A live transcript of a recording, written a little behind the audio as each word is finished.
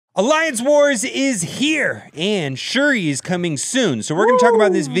Alliance Wars is here, and Shuri is coming soon. So we're going to talk about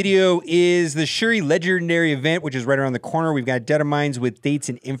in this video is the Shuri Legendary event, which is right around the corner. We've got Data Mines with dates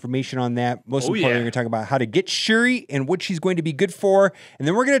and information on that. Most importantly, we're going to talk about how to get Shuri and what she's going to be good for. And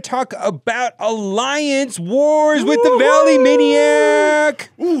then we're going to talk about Alliance Wars with the Valley Maniac.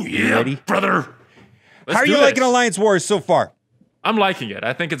 Ooh, yeah, ready? Brother. How are you liking Alliance Wars so far? I'm liking it.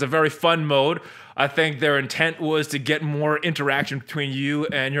 I think it's a very fun mode. I think their intent was to get more interaction between you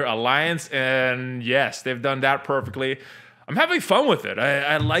and your alliance, and yes, they've done that perfectly. I'm having fun with it.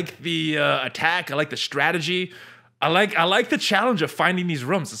 I like the attack. I like the strategy. I like the challenge of finding these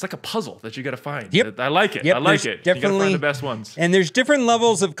rooms. It's like a puzzle that you got to find. Yep. I like it. Yep. I like it. Definitely, you got to find the best ones. And there's different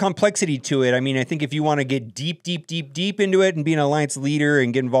levels of complexity to it. I mean, I think if you want to get deep into it and be an alliance leader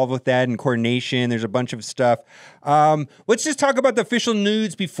and get involved with that and coordination, there's a bunch of stuff. Let's just talk about the official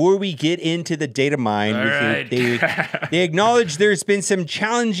news before we get into the data mine. All right. They acknowledge there's been some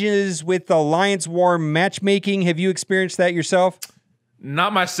challenges with Alliance War matchmaking. Have you experienced that yourself?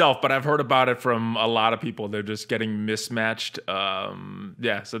 Not myself, but I've heard about it from a lot of people. They're just getting mismatched.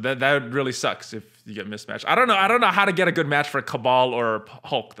 Yeah, so that really sucks if you get mismatched. I don't know how to get a good match for Cabal or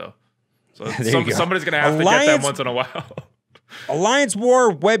Hulk though. So somebody's gonna have to get that once in a while. Alliance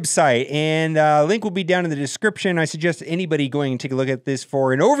War website, and link will be down in the description. I suggest anybody going and take a look at this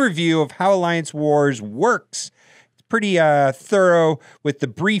for an overview of how Alliance Wars works. It's pretty thorough with the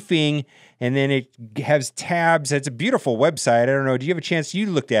briefing. And then it has tabs. It's a beautiful website. I don't know. Do you have a chance? You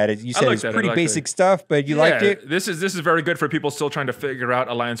looked at it. You said it's pretty basic stuff, but you liked it. This is very good for people still trying to figure out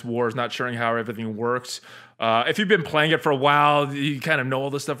Alliance Wars, not sure how everything works. If you've been playing it for a while, you kind of know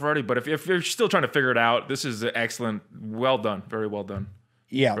all this stuff already. But if you're still trying to figure it out, this is excellent. Well done. Very well done.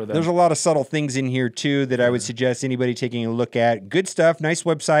 Yeah, there's a lot of subtle things in here, too, that I would suggest anybody taking a look at. Good stuff. Nice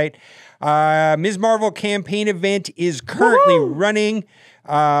website. Ms. Marvel campaign event is currently running.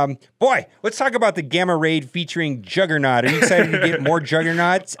 Boy, let's talk about the Gamma Raid featuring Juggernaut. Are you excited to get more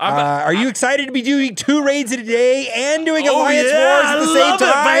Juggernauts? Are you excited to be doing 2 raids a day and doing Alliance Wars at the same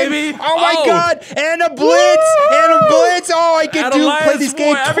time? Baby. Oh my God! And a blitz! Oh, I can play this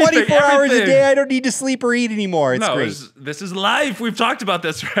game 24 hours a day. I don't need to sleep or eat anymore. It's great. This is life. We've talked about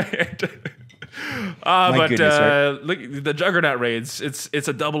this, right? My goodness, right? Look, the Juggernaut raids. It's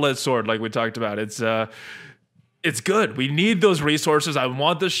a double-edged sword, like we talked about. It's good. We need those resources. I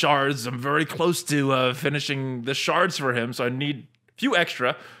want the shards. I'm very close to finishing the shards for him, so I need a few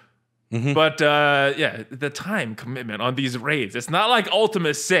extra. But yeah, the time commitment on these raids. It's not like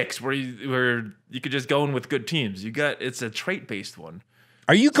Ultima 6 where you could just go in with good teams. It's a trait-based one.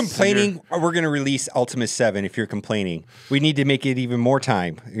 Are you complaining? Or we're going to release Ultima 7 if you're complaining. We need to make it even more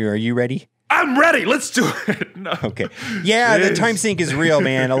time. Are you ready? I'm ready. Let's do it. No. Okay. Yeah, the time sink is real,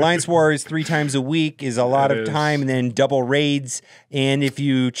 man. Alliance Wars 3 times a week is a lot of time, and then double raids. And if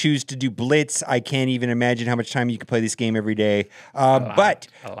you choose to do Blitz, I can't even imagine how much time you can play this game every day. But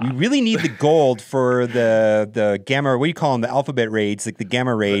we really need the gold for the Gamma, what do you call them? The Alphabet raids, like the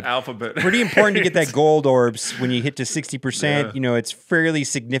Gamma raid. The Alphabet. Pretty important to get that gold orbs when you hit to 60%. Yeah. You know, it's fairly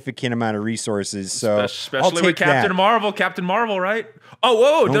significant amount of resources. So especially with Captain Marvel. Captain Marvel, right? Oh,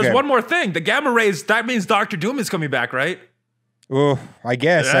 whoa, there's one more thing. The Gamma rays, that means Doctor Doom is coming back, right? Oh, I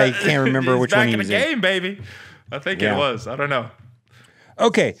guess. I can't remember which one he was in. Back in the game, baby. I think it was. I don't know.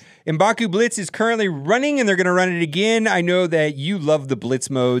 Okay. M'Baku Blitz is currently running, and they're going to run it again. I know that you love the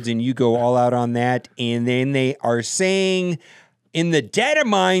Blitz modes, and you go all out on that. And then they are saying in the data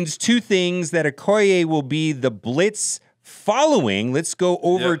mines 2 things that Okoye will be the Blitz following. Let's go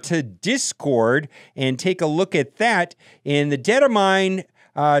over to Discord and take a look at that. And the data mine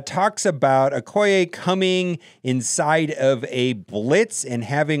talks about Okoye coming inside of a blitz and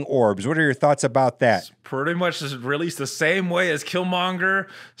having orbs. What are your thoughts about that? It's pretty much released the same way as Killmonger,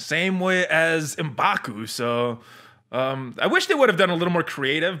 same way as M'Baku. So I wish they would have done a little more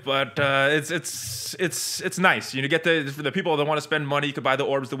creative, but it's nice. You know, for the people that want to spend money, you could buy the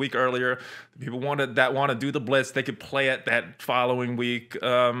orbs the week earlier. The people that want to do the blitz, they could play it that following week.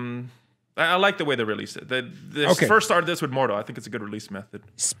 I like the way they released it. They first started this with Mordo. I think it's a good release method.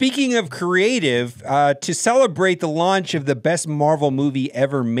 Speaking of creative, to celebrate the launch of the best Marvel movie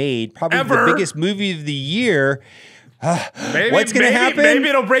ever made, probably the biggest movie of the year. What's going to happen? Maybe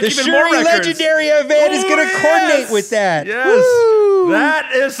it'll break even more records. The Shuri Legendary event is going to coordinate with that. Yes. Woo.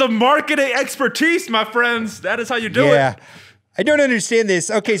 That is some marketing expertise, my friends. That is how you do it. I don't understand this.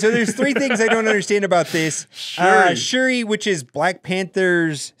 Okay, so there's 3 things I don't understand about this. Shuri, which is Black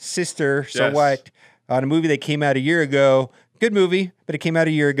Panther's sister, on a movie that came out a year ago. Good movie, but it came out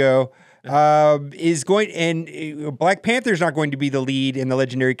a year ago. Is going, and Black Panther's not going to be the lead in the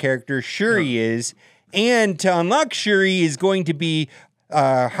legendary character. Shuri is. And to unlock Shuri is going to be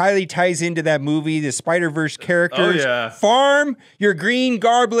highly ties into that movie, the Spider-Verse characters. Oh, yeah. Farm your Green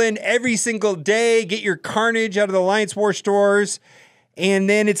Goblin every single day. Get your Carnage out of the Alliance War stores. And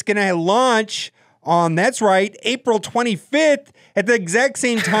then it's going to launch on, that's right, April 25th at the exact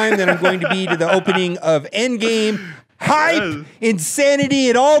same time that I'm going to be to the opening of Endgame. Hype, insanity,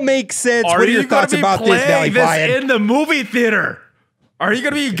 it all makes sense. What are your thoughts about this, Valley Flying? In the movie theater? Are you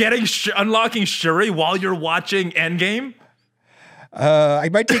going to be getting unlocking Shuri while you're watching Endgame? I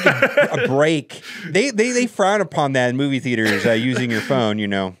might take a break. They frown upon that in movie theaters, using your phone, you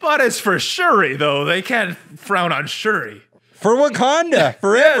know. But it's for Shuri, though. They can't frown on Shuri. For Wakanda,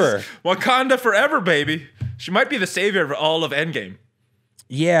 forever. Yes, Wakanda forever, baby. She might be the savior of all of Endgame.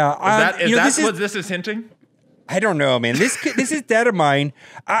 Yeah. Is that what this is hinting? I don't know, man. This is dead of mine.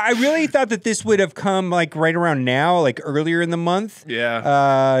 I really thought that this would have come like right around now, like earlier in the month.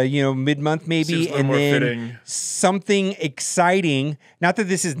 Yeah. Mid-month maybe, and then fitting. Something exciting. Not that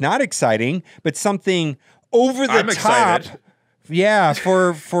this is not exciting, but something over the I'm top. excited. Yeah,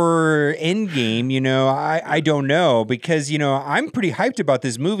 for Endgame, I don't know, because I'm pretty hyped about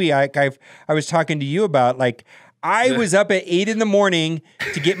this movie. I was talking to you about, like, I was up at 8 a.m.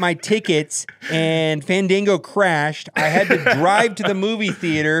 to get my tickets, and Fandango crashed. I had to drive to the movie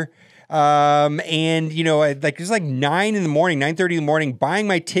theater, and it was like 9 in the morning, 9:30 in the morning, buying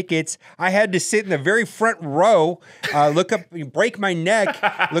my tickets. I had to sit in the very front row, look up, break my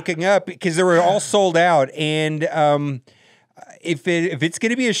neck, looking up, because they were all sold out. And if it's going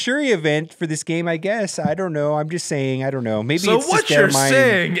to be a Shuri event for this game, I guess. I don't know. I'm just saying, I don't know. Maybe so it's what just you're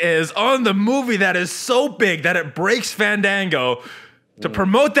saying is, on the movie that is so big that it breaks Fandango, to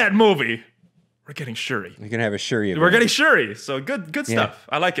promote that movie, we're getting Shuri. You're going to have a Shuri event. We're getting Shuri. So good stuff.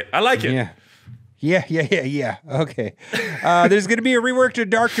 I like it. Yeah. Okay. There's going to be a rework to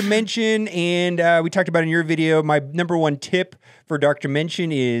Dark Dimension, and we talked about in your video. My number one tip for Dark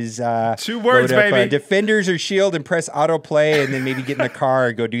Dimension is 2 words, load up, baby. Defenders or Shield, and press autoplay, and then maybe get in the car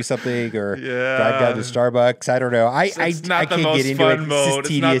and go do something, or drive down to Starbucks. I don't know. I can't get into it. Mode.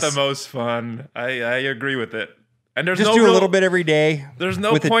 It's not the most fun. I agree with it. And there's just do a little bit every day. There's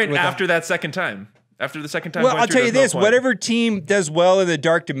no point after that second time. After the second time, well, I'll tell you this: whatever team does well in the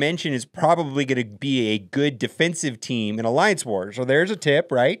Dark Dimension is probably going to be a good defensive team in Alliance War. So there's a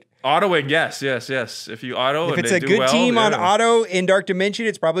tip, right? Autoing, yes. If you auto, if it's a good team on auto in Dark Dimension,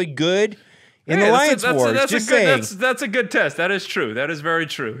 it's probably good in the Alliance War. That's a good test. That is true. That is very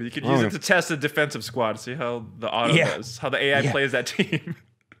true. You could use it to test the defensive squad, see how the auto does, how the AI plays that team.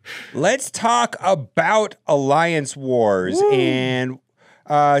 Let's talk about Alliance Wars. Woo. And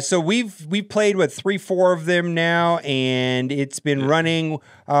so we've played 3-4 of them now, and it's been running.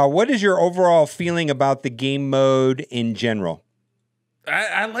 What is your overall feeling about the game mode in general?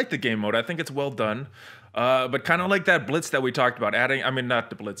 I like the game mode. I think it's well done. But kind of like that blitz that we talked about, not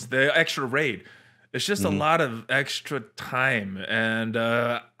the blitz, the extra raid. It's just a lot of extra time. And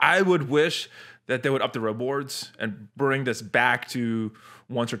I would wish that they would up the rewards and bring this back to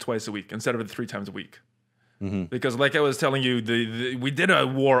once or twice a week instead of 3 times a week. Mm-hmm. Because like I was telling you, we did a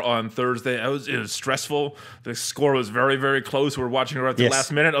war on Thursday. It was stressful. The score was very, very close. We were watching it at the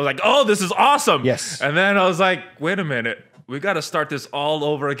last minute. I was like, oh, this is awesome. Yes. And then I was like, wait a minute. We got to start this all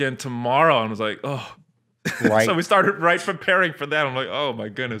over again tomorrow. And I was like, oh. Right. So we started preparing for that. I'm like, oh, my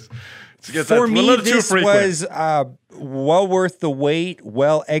goodness. For me, this was well worth the wait,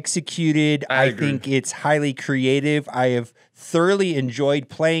 well executed. I think it's highly creative. I have thoroughly enjoyed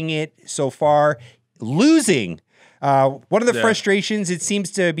playing it so far. Losing. One of the frustrations, it seems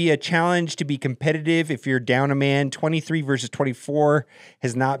to be a challenge to be competitive if you're down a man. 23 versus 24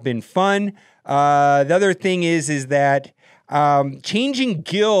 has not been fun. The other thing is that changing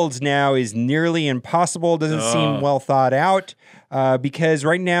guilds now is nearly impossible. Doesn't seem well thought out. Because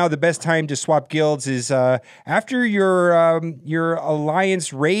right now the best time to swap guilds is after your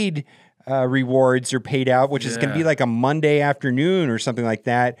Alliance raid rewards are paid out, which is going to be like a Monday afternoon or something like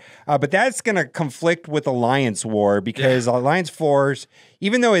that. But that's going to conflict with Alliance War, because Alliance Wars,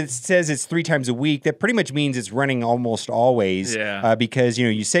 even though it says it's 3 times a week, that pretty much means it's running almost always. Because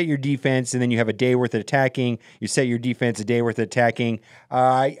you set your defense and then you have a day worth of attacking. You set your defense, a day worth of attacking.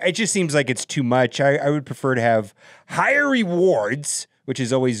 It just seems like it's too much. I would prefer to have higher rewards, which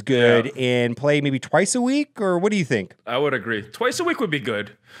is always good, and play maybe twice a week, or what do you think? I would agree. Twice a week would be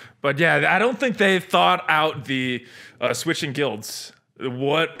good. But I don't think they thought out the switching guilds.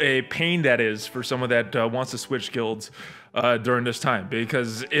 What a pain that is for someone that wants to switch guilds during this time,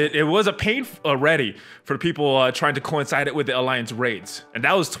 because it was a pain already for people trying to coincide it with the Alliance raids. And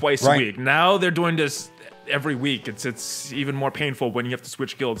that was twice a week. Now they're doing this every week. It's even more painful when you have to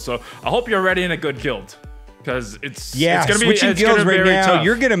switch guilds. So I hope you're already in a good guild. because it's Yeah, gonna switching it's guilds gonna be right very now, tough.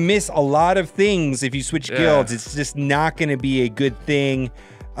 you're gonna miss a lot of things if you switch Yeah. guilds. It's just not gonna be a good thing.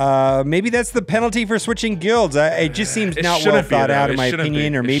 Maybe that's the penalty for switching guilds. It just seems It not well shouldn't be, thought though. out, in It my shouldn't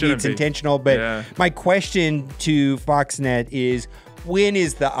opinion, be. or It maybe shouldn't it's be. intentional. But Yeah. my question to Foxnet is, when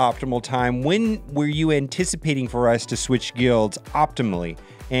is the optimal time? When were you anticipating for us to switch guilds optimally?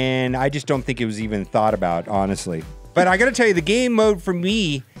 And I just don't think it was even thought about, honestly. But I gotta tell you, the game mode for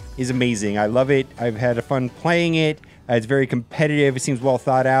me is amazing. I love it. I've had a fun playing it. It's very competitive. It seems well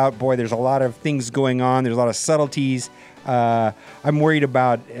thought out. Boy, there's a lot of things going on. There's a lot of subtleties. I'm worried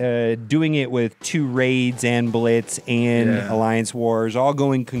about doing it with 2 raids and Blitz and Alliance Wars all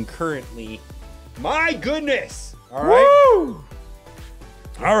going concurrently. My goodness! All right. Woo!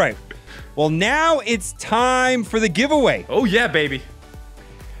 All right. Well, now it's time for the giveaway. Oh yeah, baby.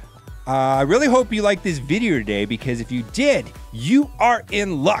 I really hope you liked this video today, because if you did, you are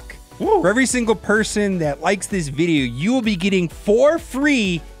in luck. Woo. For every single person that likes this video, you will be getting for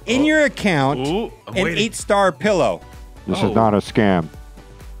free in your account Ooh, I'm an waiting. 8-star pillow. This Oh. is not a scam.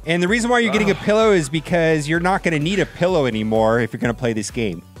 And the reason why you're getting a pillow is because you're not going to need a pillow anymore if you're going to play this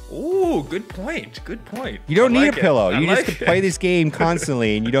game. Ooh, good point. Good point. You don't I need like a it. pillow. I You like just it. can play this game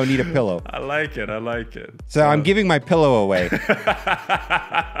constantly, and you don't need a pillow. I like it. I like it. So I'm giving my pillow away.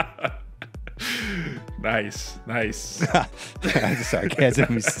 Nice, nice. The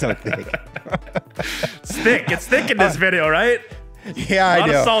sarcasm is so thick. It's thick. It's thick in this video, right? Yeah, I lot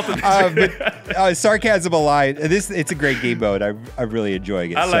of know. salt in this But sarcasm aside, it's a great game mode. I'm really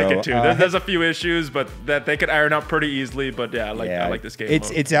enjoying it. I like So, it too. There's a few issues, but that they could iron out pretty easily. But yeah, I like this game. It's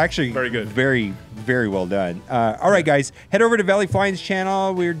mode. it's actually Very good. very very well done. All right, guys, head over to Valley Flying's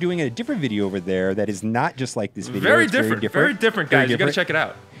channel. We're doing a different video over there that is not just like this video. very It's different. Very different, guys. You gotta different. check it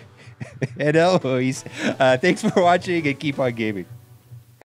out. And always, thanks for watching and keep on gaming.